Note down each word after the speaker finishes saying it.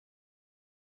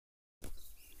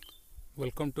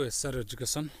Welcome to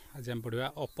SREducation। आज हम पढ़ा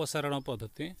अपसारण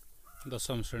पद्धति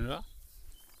दशम श्रेणी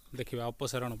देखा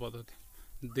अपसारण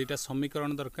पद्धति दुईटा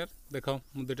समीकरण दरकार। देख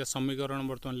मुझे दुईटा समीकरण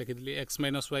बर्तमान लिखी x -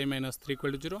 y - 3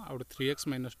 = 0 और 3x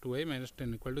 - 2y - 10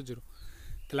 = 0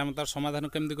 तेल आम तार समाधान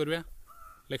केमती करवा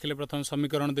लिखिले प्रथम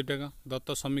समीकरण दुईटा दत्त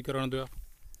समीकरण दुआ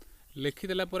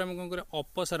लिखिदेला आम कौन कर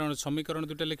अपसारण समीकरण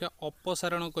दुईटा लिखा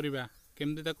अपसारण करवा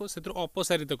केमती से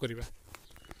अपसारित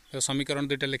करवा समीकरण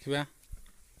दुईटा लिखा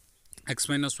x -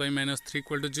 y - 3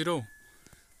 = 0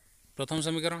 प्रथम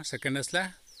समीकरण सेकेंड आसला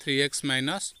 3x -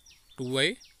 2y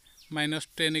 - 10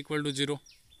 = 0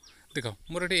 देख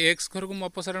मोर ये x घर को मुझे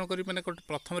अपसारण करी मैंने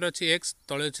प्रथम अच्छी x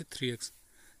तले अच्छी 3x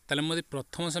ताले मुझे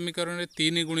प्रथम समीकरण में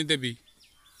 3 गुणी देवी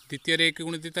द्वितीय 1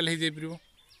 गुणी दी ताले हो जाए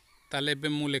ताले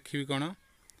मु लिखी कौन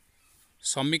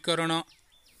समीकरण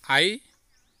I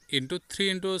इंटू 3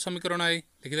 इंटू समीकरण I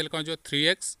लिखिदे कौन जो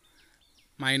 3x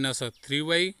 -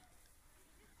 3y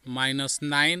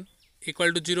 -9 =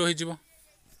 0 हो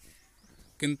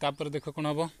कि देख कौन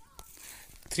हम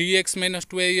 3x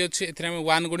 - 2y अच्छे ए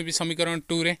 1 गुणी भी समीकरण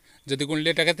 2 रे जदि गुणिले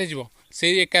एटा केते जीवो से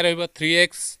एका रहइबो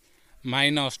 3x -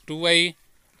 2y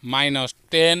 - 10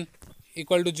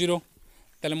 = 0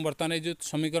 ताले बर्तमान जो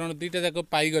समीकरण दुईटा जाक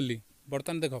पाईगली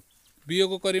बर्तमान देख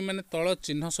वियोग करी माने तल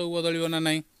चिन्ह सब बदलियो ना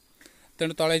नहीं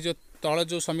तेणु तले जो तल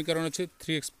जो समीकरण अच्छे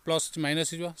 3x प्लस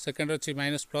माइनस हो सेकेंड अच्छी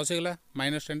माइनस प्लस होगा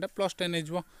 -10 प्लस 10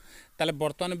 हो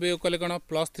बर्तमान वियोग कले कौन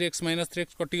 +3x -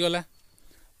 3x कटिगला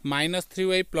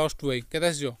 -3y + 2y के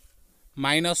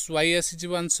 -y आसीज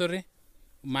आंसर रे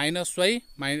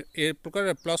 -y ए प्रकार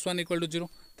 +1 = 0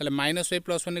 ताले -y +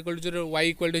 1 = 0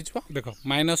 y = देख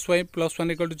 -y +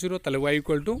 1 = 0 ताले y =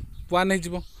 1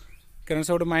 हो कारण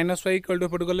से गोटे -y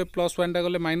 = गले +1 टा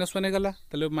गले -1 होगा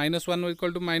ताले -1 =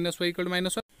 -y =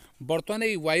 -1 बर्तमान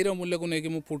ये y मूल्य को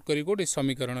लेकिन मुझे पुट करी कौटी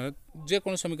समीकरण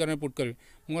जेको समीकरण पुट करी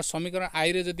मोर समीकरण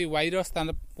आई रे जदि y स्थान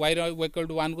y =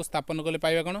 1 को स्थापन कले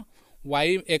पाइबा कौन y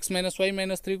x - y -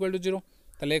 3 = 0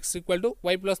 ताले x =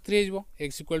 y + 3 हो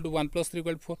x = 1 + 3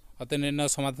 = 4 अतः निर्णय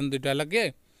समाधान दुईटा लगे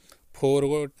 4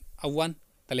 और 1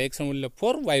 ताले x मूल्य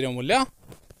 4 y मूल्य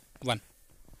 1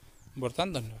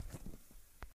 बर्तमान धन्यवाद।